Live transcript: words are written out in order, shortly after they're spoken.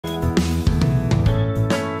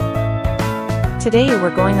Today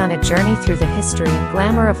we're going on a journey through the history and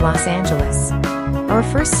glamour of Los Angeles. Our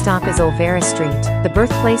first stop is Olvera Street, the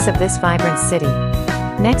birthplace of this vibrant city.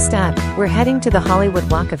 Next up, we're heading to the Hollywood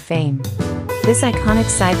Walk of Fame. This iconic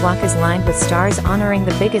sidewalk is lined with stars honoring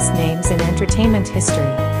the biggest names in entertainment history.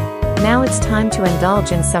 Now it's time to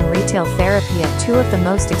indulge in some retail therapy at two of the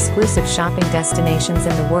most exclusive shopping destinations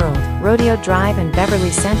in the world, Rodeo Drive and Beverly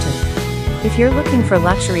Center. If you're looking for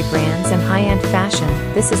luxury brands and high-end fashion,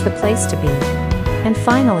 this is the place to be. And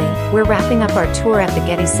finally, we're wrapping up our tour at the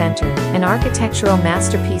Getty Center, an architectural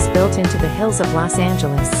masterpiece built into the hills of Los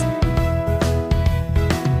Angeles.